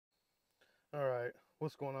Alright,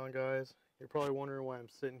 what's going on, guys? You're probably wondering why I'm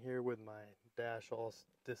sitting here with my dash all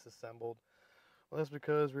disassembled. Well, that's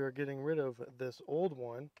because we are getting rid of this old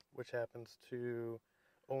one, which happens to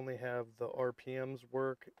only have the RPMs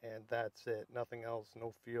work, and that's it. Nothing else,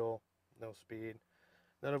 no fuel, no speed.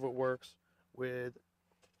 None of it works with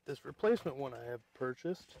this replacement one I have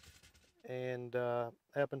purchased, and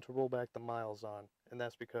happened to roll back the miles on. And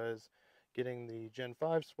that's because getting the Gen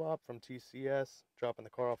 5 swap from TCS, dropping the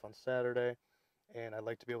car off on Saturday, and I'd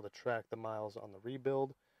like to be able to track the miles on the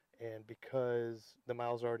rebuild. And because the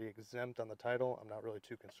miles are already exempt on the title, I'm not really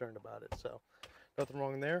too concerned about it. So nothing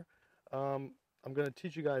wrong there. I'm going to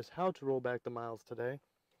teach you guys how to roll back the miles today.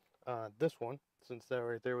 This one, since that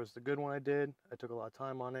right there was the good one I did, I took a lot of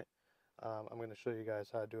time on it. I'm going to show you guys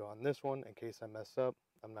how to do it on this one in case I mess up.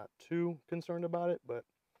 I'm not too concerned about it, but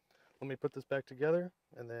let me put this back together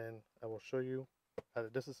and then I will show you how to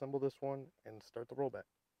disassemble this one and start the rollback.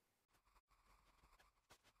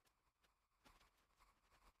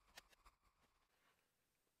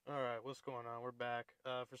 Alright, what's going on? We're back.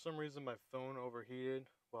 For some reason my phone overheated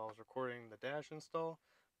while I was recording the dash install,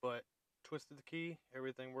 but twisted the key,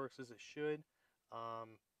 everything works as it should.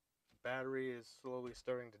 Battery is slowly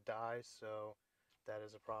starting to die, so that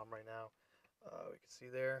is a problem right now. We can see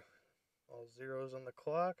there, all zeros on the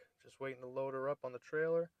clock, just waiting to load her up on the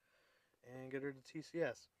trailer and get her to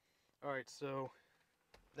TCS. Alright, so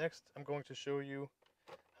next I'm going to show you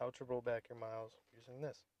how to roll back your miles using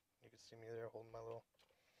this. You can see me there holding my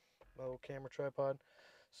little camera tripod.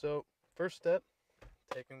 So first step,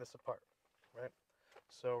 taking this apart, right?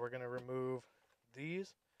 So we're going to remove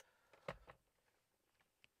these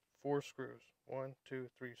 4 screws. 1, 2,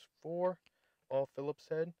 3, 4, all Phillips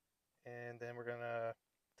head. And then we're going to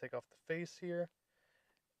take off the face here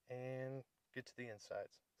and get to the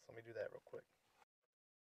insides. So let me do that real quick.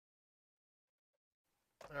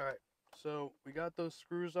 Alright, so we got those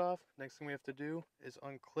screws off. Next thing we have to do is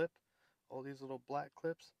unclip all these little black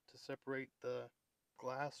clips to separate the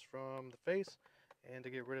glass from the face and to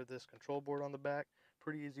get rid of this control board on the back.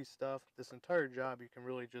 Pretty easy stuff. This entire job you can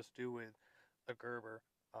really just do with a Gerber.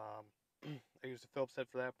 I used a Phillips head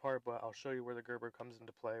for that part, but I'll show you where the Gerber comes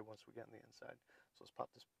into play once we get on the inside. So let's pop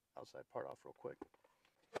this outside part off real quick.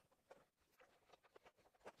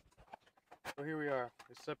 So here we are.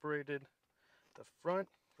 We separated the front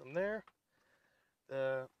from there.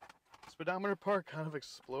 The speedometer part kind of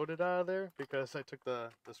exploded out of there because I took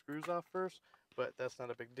the screws off first, but that's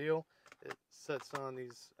not a big deal. It sets on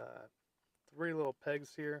these 3 little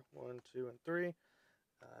pegs here, 1, 2, and 3,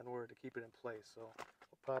 in order to keep it in place. So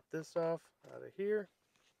we'll pop this off out of here,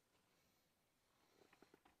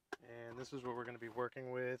 and this is what we're going to be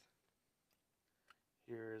working with.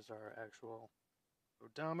 Here is our actual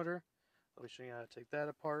odometer. Let me show you how to take that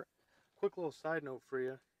apart. Quick little side note for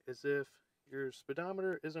you is if your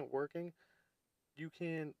speedometer isn't working, you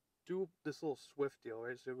can do this little swift deal,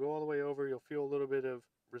 right? So you'll go all the way over, you'll feel a little bit of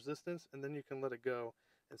resistance, and then you can let it go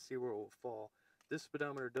and see where it will fall. This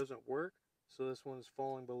speedometer doesn't work, so this one's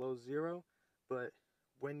falling below 0, but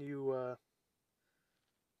when you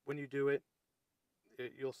do it,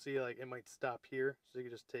 you'll see like it might stop here, so you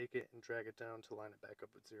can just take it and drag it down to line it back up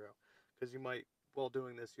with 0. Because you might, while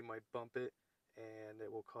doing this, you might bump it, and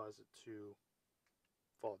it will cause it to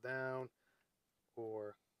fall down,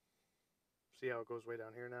 or see how it goes way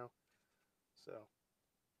down here now. So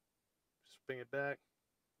just bring it back,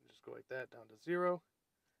 just go like that down to 0,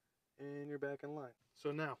 and you're back in line.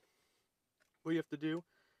 So now what you have to do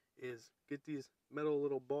is get these metal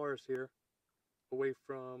little bars here away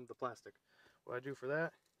from the plastic. What I do for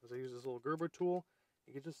that is I use this little Gerber tool.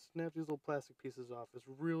 You can just snap these little plastic pieces off. This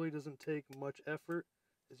really doesn't take much effort.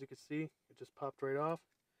 As you can see, it just popped right off.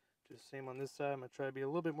 Just same on this side. I'm going to try to be a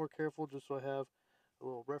little bit more careful just so I have a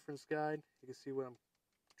little reference guide. You can see what I'm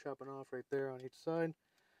chopping off right there on each side,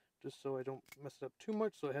 just so I don't mess it up too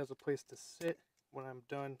much, so it has a place to sit when I'm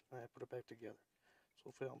done and I put it back together. So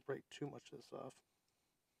hopefully I don't break too much of this off.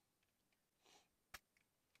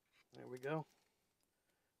 There we go.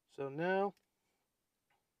 So now,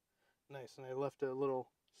 nice, and I left a little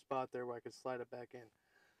spot there where I could slide it back in.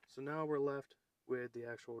 So now we're left with the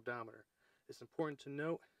actual odometer. It's important to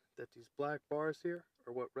note that these black bars here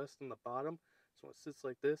are what rest on the bottom. So when it sits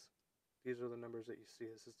like this, these are the numbers that you see.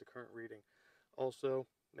 This is the current reading. Also,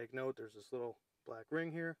 make note there's this little black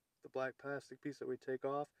ring here. The black plastic piece that we take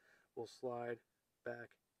off will slide back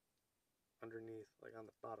underneath, like on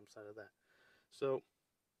the bottom side of that. So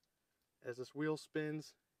as this wheel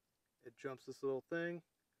spins, it jumps this little thing,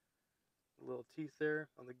 little teeth there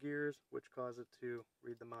on the gears, which cause it to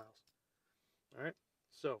read the miles. Alright,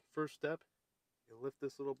 so first step, you lift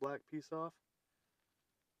this little black piece off,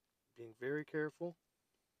 being very careful.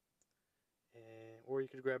 Or you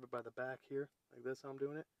could grab it by the back here, like this, how I'm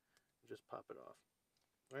doing it, and just pop it off,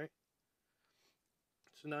 right?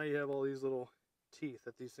 So now you have all these little teeth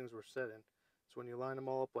that these things were set in. So when you line them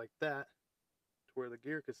all up like that, to where the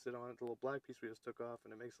gear could sit on it, the little black piece we just took off,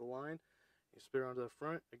 and it makes a line, you spit it onto the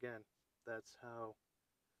front, again, that's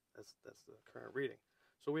the current reading.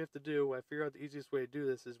 So what we have to do, I figured out the easiest way to do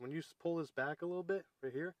this is when you pull this back a little bit,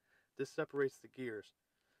 right here, this separates the gears.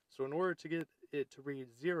 So in order to get it to read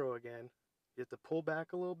 0 again, you have to pull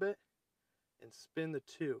back a little bit and spin the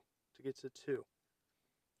 2 to get to 2.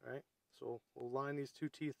 Alright, so we'll line these two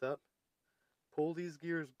teeth up, pull these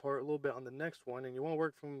gears apart a little bit on the next one, and you want to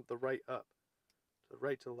work from the right up, to the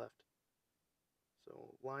right to the left.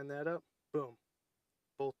 So line that up, boom.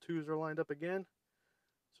 Both 2's are lined up again,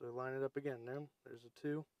 so line it up again. Now, there's a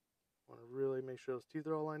 2. Want to really make sure those teeth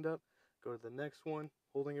are all lined up. Go to the next one,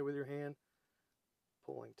 holding it with your hand,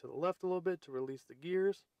 pulling to the left a little bit to release the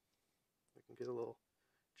gears. We can get a little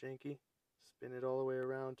janky. Spin it all the way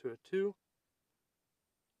around to a 2.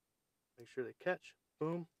 Make sure they catch.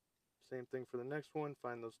 Boom. Same thing for the next one.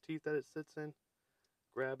 Find those teeth that it sits in.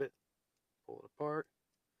 Grab it. Pull it apart.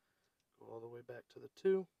 Go all the way back to the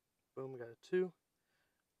 2. Boom, we got a 2.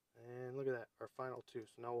 And look at that, our final 2.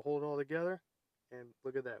 So now we'll hold it all together. And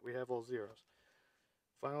look at that, we have all zeros.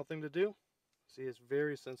 Final thing to do. See, it's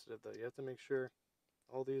very sensitive though. You have to make sure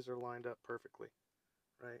all these are lined up perfectly.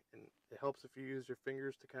 Right? And it helps if you use your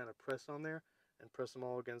fingers to kind of press on there and press them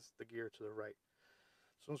all against the gear to the right.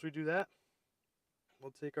 So once we do that,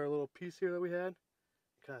 we'll take our little piece here that we had and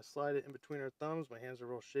kind of slide it in between our thumbs. My hands are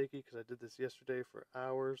real shaky because I did this yesterday for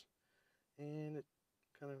hours and it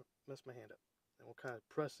kind of messed my hand up. And we'll kind of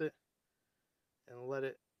press it and let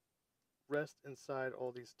it rest inside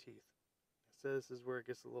all these teeth. It says this is where it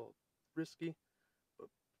gets a little risky, but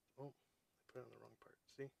oh, I put it on the wrong part.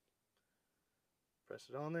 See? Press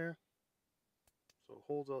it on there so it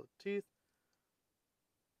holds all the teeth.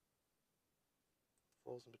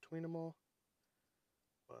 Falls in between them all.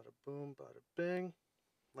 Bada boom, bada bang.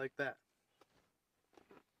 Like that.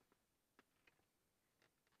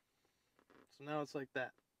 So now it's like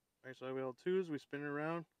that. Alright, so we have all 2's, we spin it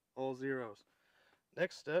around, all 0's.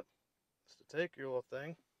 Next step is to take your little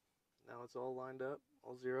thing. Now it's all lined up,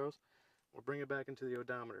 all 0's. We'll bring it back into the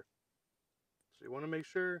odometer. So you want to make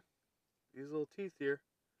sure these little teeth here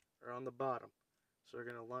are on the bottom. So they're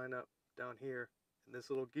going to line up down here. And this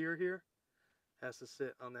little gear here has to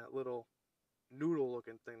sit on that little noodle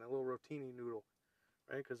looking thing, that little rotini noodle,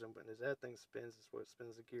 right? Because when that thing spins, it's what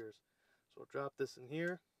spins the gears. So we'll drop this in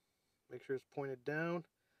here, make sure it's pointed down,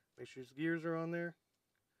 make sure your gears are on there.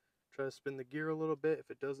 Try to spin the gear a little bit. If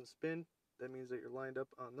it doesn't spin, that means that you're lined up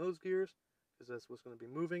on those gears, because that's what's going to be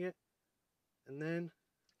moving it. And then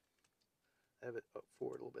have it up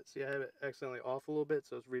forward a little bit. See, I have it accidentally off a little bit,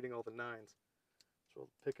 so it's reading all the 9's. So we'll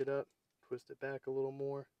pick it up, twist it back a little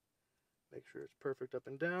more, make sure it's perfect up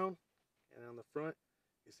and down. And on the front,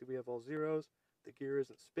 you see we have all 0's. The gear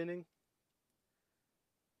isn't spinning,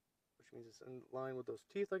 which means it's in line with those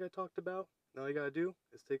teeth like I talked about. Now all you gotta do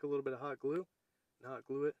is take a little bit of hot glue and hot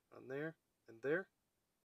glue it on there and there.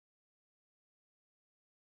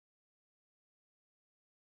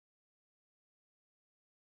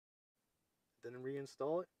 Then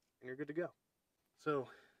reinstall it and you're good to go. So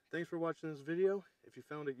thanks for watching this video. If you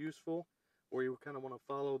found it useful or you kind of want to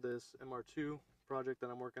follow this MR2 project that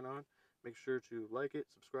I'm working on, make sure to like it,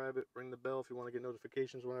 subscribe it, ring the bell if you want to get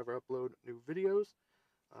notifications whenever I upload new videos.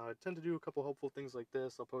 I tend to do a couple helpful things like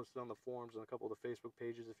this. I'll post it on the forums and a couple of the Facebook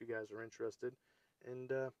pages if you guys are interested.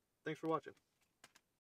 And thanks for watching.